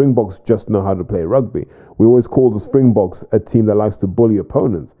rugby. The Springboks just know how to play rugby. We always call the Springboks a team that likes to bully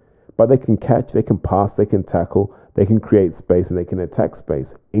opponents. But they can catch, they can pass, they can tackle, they can create space, and they can attack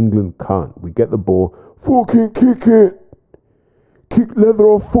space. England can't. We get the ball, fucking kick it. Kick leather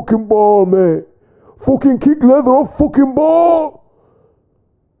off fucking ball, mate. Fucking kick leather off fucking ball.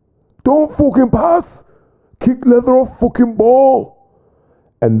 Don't fucking pass. Kick leather off fucking ball.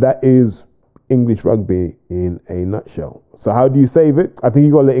 And that is English rugby in a nutshell. So how do you save it? I think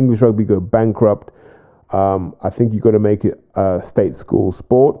you got to let English rugby go bankrupt. I think you got to make it a state school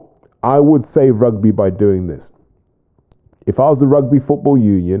sport. I would save rugby by doing this. If I was the Rugby Football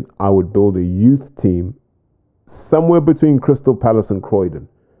Union, I would build a youth team somewhere between Crystal Palace and Croydon.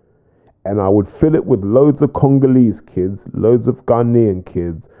 And I would fill it with loads of Congolese kids, loads of Ghanaian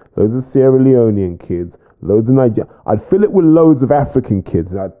kids, loads of Sierra Leonean kids, loads of Niger. I'd fill it with loads of African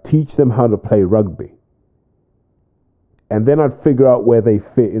kids, and I'd teach them how to play rugby. And then I'd figure out where they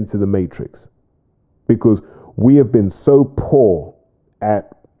fit into the matrix. Because we have been so poor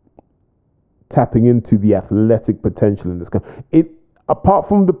at tapping into the athletic potential in this country. apart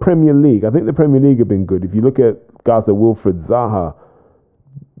from the Premier League, I think the Premier League have been good. If you look at guys like Wilfred Zaha,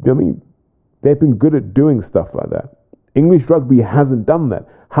 I mean, they've been good at doing stuff like that. English rugby hasn't done that.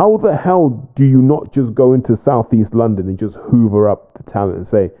 How the hell do you not just go into Southeast London and just hoover up the talent and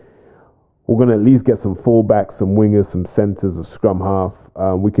say, we're going to at least get some fullbacks, some wingers, some centres, a scrum half.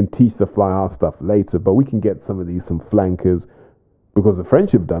 We can teach the fly half stuff later, but we can get some flankers, because the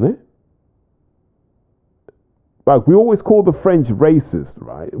French have done it. Like, we always call the French racist,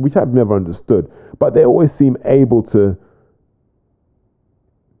 right? Which I've never understood. But they always seem able to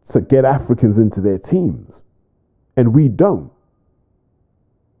get Africans into their teams. And we don't.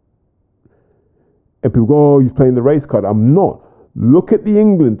 And people go, oh, he's playing the race card. I'm not. Look at the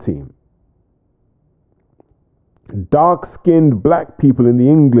England team. Dark-skinned black people in the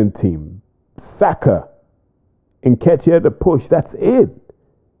England team. Saka. Nketiah to push. That's it.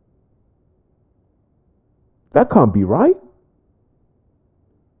 That can't be right.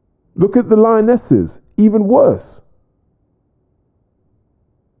 Look at the Lionesses. Even worse.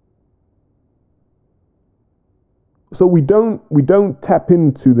 So we don't tap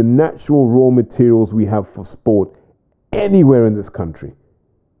into the natural raw materials we have for sport anywhere in this country.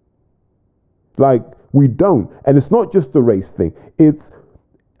 Like, we don't. And it's not just the race thing.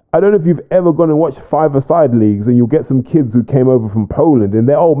 I don't know if you've ever gone and watched five-a-side leagues, and you'll get some kids who came over from Poland and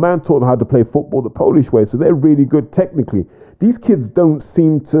their old man taught them how to play football the Polish way, so they're really good technically. These kids don't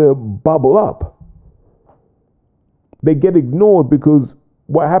seem to bubble up. They get ignored because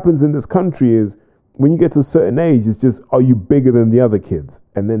what happens in this country is, when you get to a certain age, it's just, are you bigger than the other kids?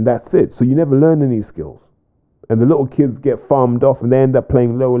 And then that's it. So you never learn any skills. And the little kids get farmed off and they end up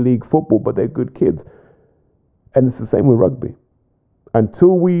playing lower league football, but they're good kids. And it's the same with rugby.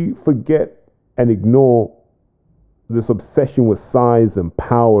 Until we forget and ignore this obsession with size and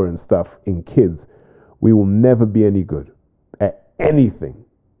power and stuff in kids, we will never be any good at anything.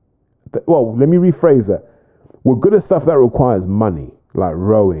 Well, let me rephrase that. We're good at stuff that requires money, like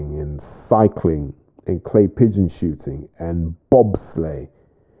rowing and cycling and clay pigeon shooting and bobsleigh.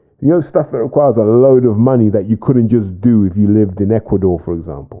 You know, stuff that requires a load of money that you couldn't just do if you lived in Ecuador, for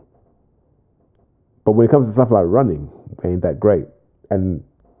example. But when it comes to stuff like running, it ain't that great. And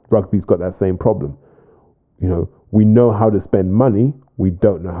rugby's got that same problem. You know, we know how to spend money. We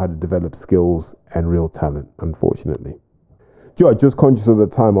don't know how to develop skills and real talent, unfortunately. Joe, just conscious of the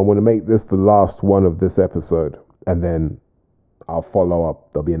time, I want to make this the last one of this episode. And then I'll follow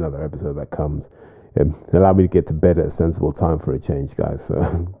up. There'll be another episode that comes. And allow me to get to bed at a sensible time for a change, guys.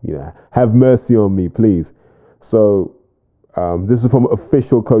 So, you know, have mercy on me, please. So, this is from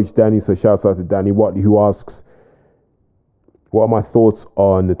official coach Danny. So, shouts out to Danny Watley, who asks, what are my thoughts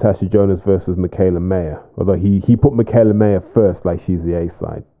on Natasha Jonas versus Michaela Mayer? Although he put Michaela Mayer first, like she's the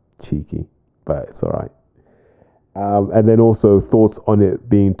A-side. Cheeky, but it's all right. And then also thoughts on it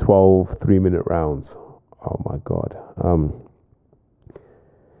being 12 3-minute rounds. Oh, my God.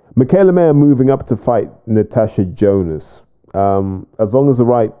 Michaela Mayer moving up to fight Natasha Jonas. As long as the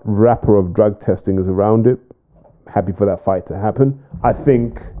right wrapper of drug testing is around it, happy for that fight to happen. I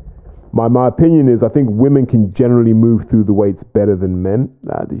think, my opinion is, I think women can generally move through the weights better than men.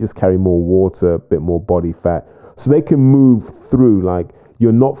 They just carry more water, a bit more body fat. So they can move through, like,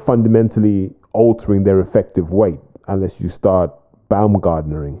 you're not fundamentally altering their effective weight unless you start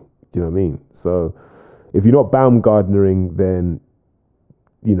Baumgartnering. Do you know what I mean? So if you're not Baumgartnering, then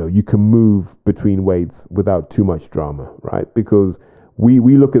you know, you can move between weights without too much drama, right? Because we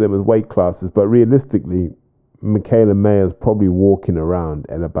look at them as weight classes, but realistically, Michaela Mayer is probably walking around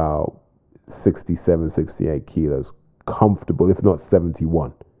at about 67, 68 kilos, comfortable, if not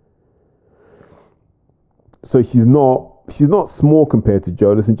 71. So she's not small compared to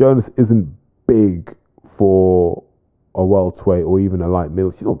Jonas, and Jonas isn't big for a welterweight or even a light middle.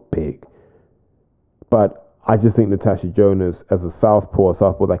 She's not big. But I just think Natasha Jonas, as a southpaw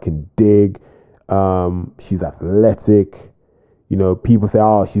that can dig, she's athletic. You know, people say,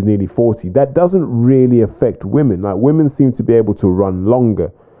 oh, she's nearly 40. That doesn't really affect women. Like, women seem to be able to run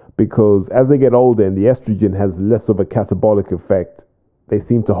longer because as they get older and the estrogen has less of a catabolic effect, they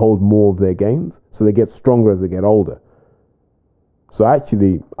seem to hold more of their gains. So they get stronger as they get older. So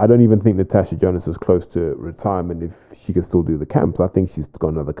actually, I don't even think Natasha Jonas is close to retirement if she can still do the camps. I think she's got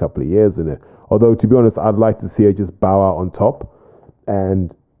another couple of years in it. Although, to be honest, I'd like to see her just bow out on top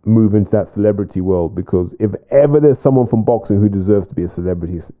and move into that celebrity world, because if ever there's someone from boxing who deserves to be a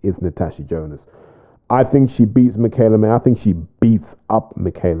celebrity, it's Natasha Jonas. I think she beats Michaela Mayer. I think she beats up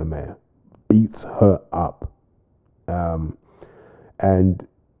Michaela Mayer. Beats her up. And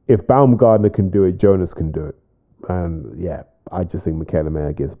if Baumgartner can do it, Jonas can do it. And yeah, I just think Michaela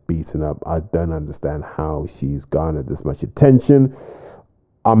Mayer gets beaten up. I don't understand how she's garnered this much attention.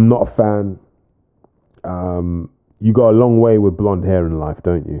 I'm not a fan. You got a long way with blonde hair in life,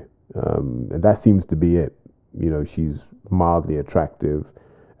 don't you? And that seems to be it. You know, she's mildly attractive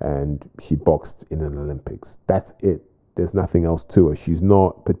and she boxed in an Olympics. That's it. There's nothing else to her. She's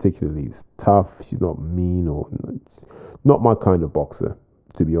not particularly tough. She's not mean or not my kind of boxer,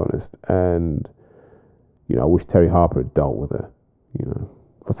 to be honest. And, you know, I wish Terry Harper had dealt with her. You know,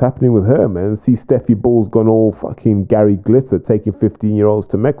 what's happening with her, man? See, Steffi Bull's gone all fucking Gary Glitter, taking 15-year-olds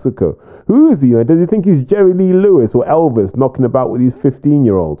to Mexico. Who is he, man? Does he think he's Jerry Lee Lewis or Elvis knocking about with these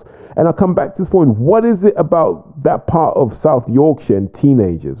 15-year-olds? And I come back to this point. What is it about that part of South Yorkshire and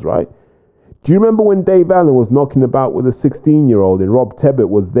teenagers, right? Do you remember when Dave Allen was knocking about with a 16-year-old and Rob Tebbett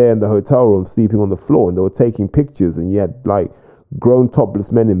was there in the hotel room sleeping on the floor and they were taking pictures and you had like grown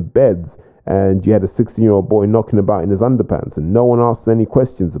topless men in beds and you had a 16-year-old boy knocking about in his underpants and no one asked any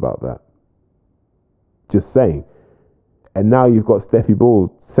questions about that? Just saying. And now you've got Steffi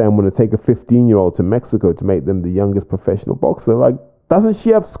Bull saying, I'm going to take a 15-year-old to Mexico to make them the youngest professional boxer. Like, doesn't she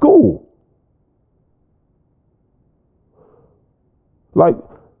have school? Like,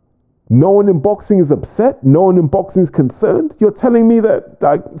 no one in boxing is upset. No one in boxing is concerned. You're telling me that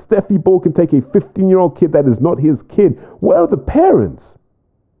like Steffi Bull can take a 15-year-old kid that is not his kid. Where are the parents?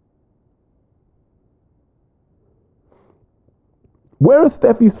 Where are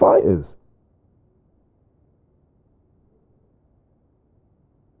Steffi's fighters?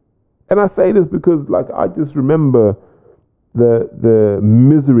 And I say this because like I just remember the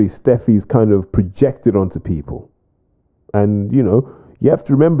misery Steffi's kind of projected onto people. And, you know, you have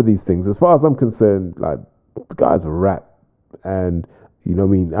to remember these things. As far as I'm concerned, like, the guy's a rat. And, you know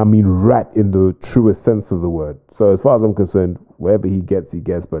what I mean? Rat in the truest sense of the word. So as far as I'm concerned, wherever he gets, he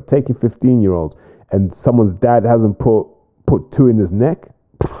gets. But taking 15-year-olds and someone's dad hasn't put two in his neck,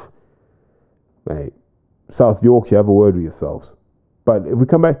 mate, South Yorkshire, have a word with yourselves. But if we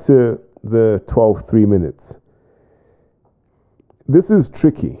come back to the 12 3 minutes, this is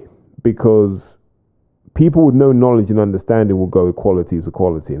tricky because people with no knowledge and understanding will go equality is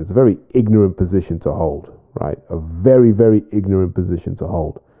equality. And it's a very ignorant position to hold, right? A very, very ignorant position to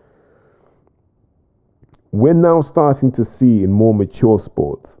hold. We're now starting to see in more mature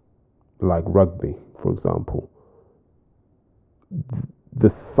sports, like rugby, for example, the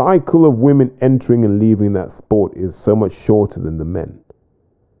cycle of women entering and leaving that sport is so much shorter than the men.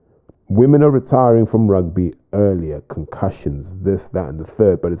 Women are retiring from rugby earlier, concussions, this, that, and the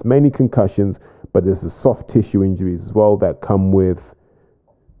third, but it's mainly concussions, but there's the soft tissue injuries as well that come with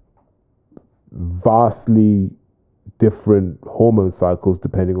vastly different hormone cycles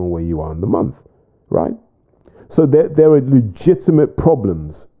depending on where you are in the month, right? So there are legitimate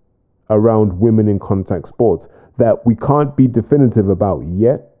problems around women in contact sports that we can't be definitive about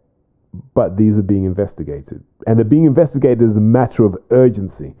yet, but these are being investigated. And they're being investigated as a matter of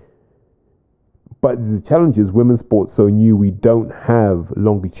urgency. But the challenge is women's sports so new, we don't have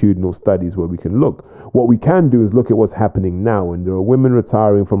longitudinal studies where we can look. What we can do is look at what's happening now, and there are women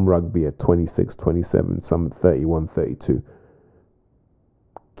retiring from rugby at 26, 27, some at 31, 32.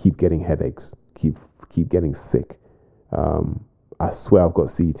 Keep getting headaches, keep getting sick. I swear I've got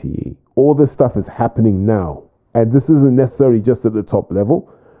CTE. All this stuff is happening now. And this isn't necessarily just at the top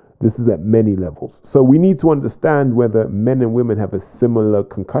level. This is at many levels. So we need to understand whether men and women have a similar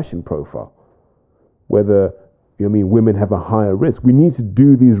concussion profile. Whether, women have a higher risk. We need to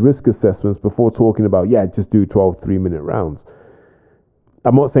do these risk assessments before talking about, just do 12 3-minute rounds.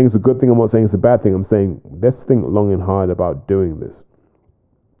 I'm not saying it's a good thing. I'm not saying it's a bad thing. I'm saying let's think long and hard about doing this.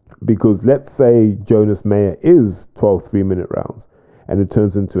 Because let's say Jonas Mayer is 12 3-minute rounds and it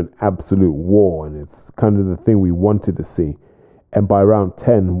turns into an absolute war and it's kind of the thing we wanted to see. And by round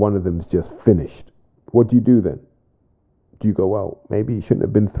 10, one of them's just finished. What do you do then? Do you go, well, maybe it shouldn't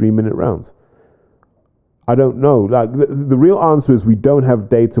have been 3-minute rounds? I don't know. Like the real answer is we don't have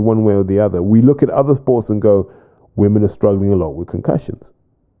data one way or the other. We look at other sports and go, women are struggling a lot with concussions.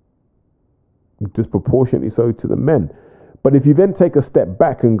 Disproportionately so to the men. But if you then take a step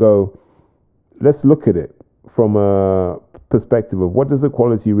back and go, let's look at it from a perspective of what does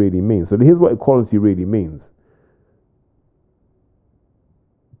equality really mean? So here's what equality really means.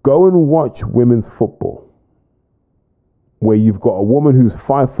 Go and watch women's football, where you've got a woman who's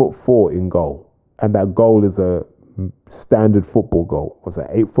 5'4" in goal. And that goal is a standard football goal. Was that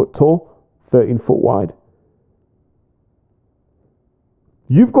 8 foot tall, 13 foot wide?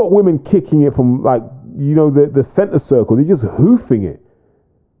 You've got women kicking it from the center circle. They're just hoofing it.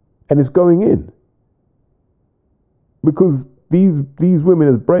 And it's going in. Because these women,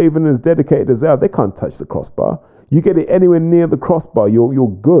 as brave and as dedicated as they are, they can't touch the crossbar. You get it anywhere near the crossbar,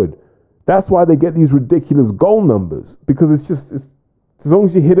 you're good. That's why they get these ridiculous goal numbers, because it's as long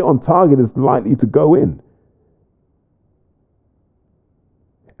as you hit it on target, it's likely to go in.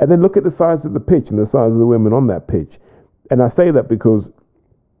 And then look at the size of the pitch and the size of the women on that pitch. And I say that because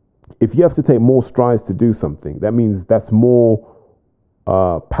if you have to take more strides to do something, that means that's more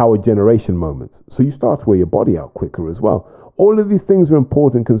power generation moments. So you start to wear your body out quicker as well. All of these things are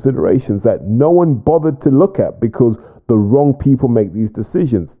important considerations that no one bothered to look at because the wrong people make these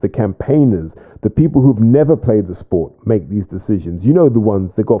decisions. The campaigners, the people who've never played the sport make these decisions. You know, the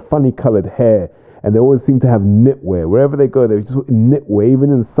ones that got funny colored hair and they always seem to have knitwear. Wherever they go, they're just knitwear.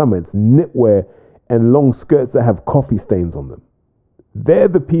 Even in summer, it's knitwear and long skirts that have coffee stains on them. They're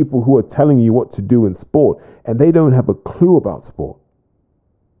the people who are telling you what to do in sport, and they don't have a clue about sport.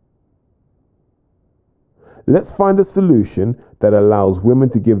 Let's find a solution that allows women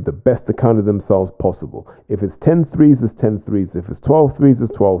to give the best account of themselves possible. If it's 10 threes, it's 10 threes. If it's 12 threes,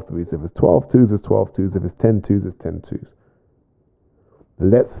 it's 12 threes. If it's 12 twos, it's 12 twos. If it's 10 twos, it's 10 twos.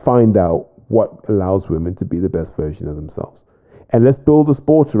 Let's find out what allows women to be the best version of themselves. And let's build a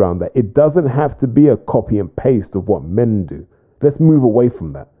sport around that. It doesn't have to be a copy and paste of what men do. Let's move away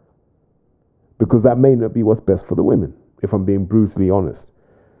from that, because that may not be what's best for the women, if I'm being brutally honest.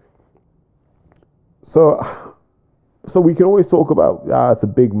 So we can always talk about, it's a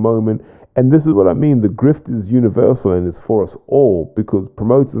big moment. And this is what I mean. The grift is universal and it's for us all, because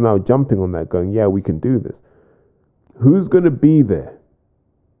promoters are now jumping on that going, yeah, we can do this. Who's going to be there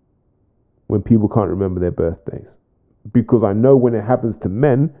when people can't remember their birthdays? Because I know when it happens to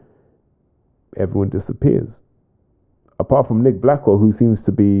men, everyone disappears. Apart from Nick Blackwell, who seems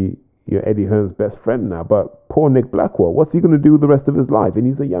to be Eddie Hearn's best friend now. But poor Nick Blackwell, what's he going to do the rest of his life? And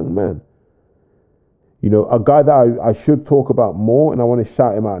he's a young man. A guy that I should talk about more, and I want to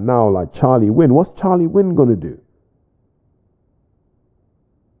shout him out now, like Charlie Wynn. What's Charlie Wynn going to do?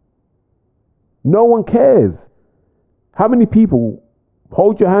 No one cares. How many people,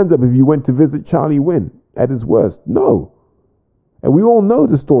 hold your hands up if you went to visit Charlie Wynn at his worst? No. And we all know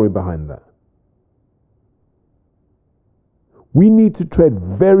the story behind that. We need to tread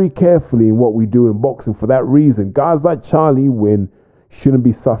very carefully in what we do in boxing for that reason. Guys like Charlie Wynn shouldn't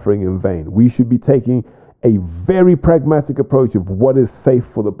be suffering in vain. We should be taking a very pragmatic approach of what is safe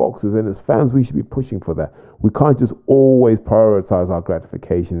for the boxers, and as fans we should be pushing for that. We can't just always prioritize our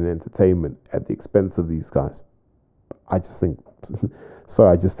gratification and entertainment at the expense of these guys. I just think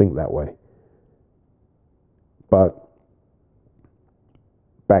that way. But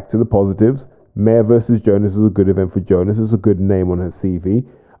back to the positives. Mayer versus Jonas is a good event for Jonas. It's a good name on her CV.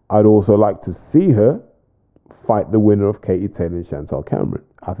 I'd also like to see her fight the winner of Katie Taylor and Chantal Cameron.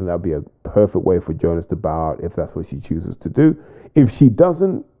 I think that would be a perfect way for Jonas to bow out if that's what she chooses to do. If she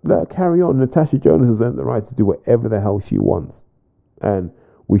doesn't, let her carry on. Natasha Jonas has earned the right to do whatever the hell she wants. And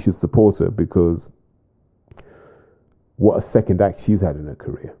we should support her, because what a second act she's had in her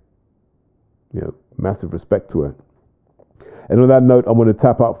career. Massive respect to her. And on that note, I'm going to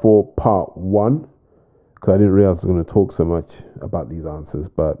tap out for part 1, because I didn't realize I was going to talk so much about these answers.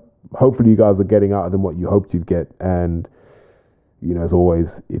 But hopefully you guys are getting out of them what you hoped you'd get. And, as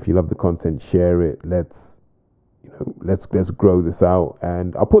always, if you love the content, share it. Let's grow this out.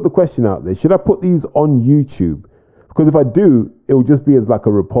 And I'll put the question out there. Should I put these on YouTube? Because if I do, it will just be as like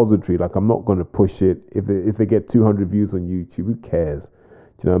a repository. Like, I'm not going to push it. If they get 200 views on YouTube, who cares? Do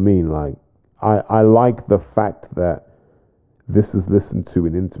you know what I mean? Like, I like the fact that this is listened to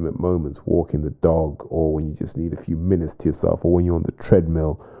in intimate moments, walking the dog, or when you just need a few minutes to yourself, or when you're on the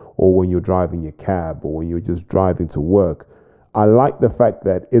treadmill, or when you're driving your cab, or when you're just driving to work. I like the fact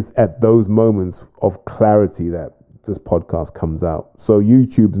that it's at those moments of clarity that this podcast comes out. So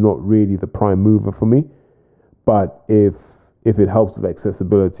YouTube's not really the prime mover for me, but if it helps with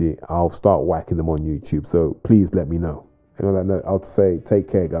accessibility, I'll start whacking them on YouTube. So please let me know. And on that note, I'll say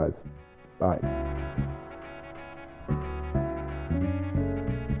take care, guys. Bye.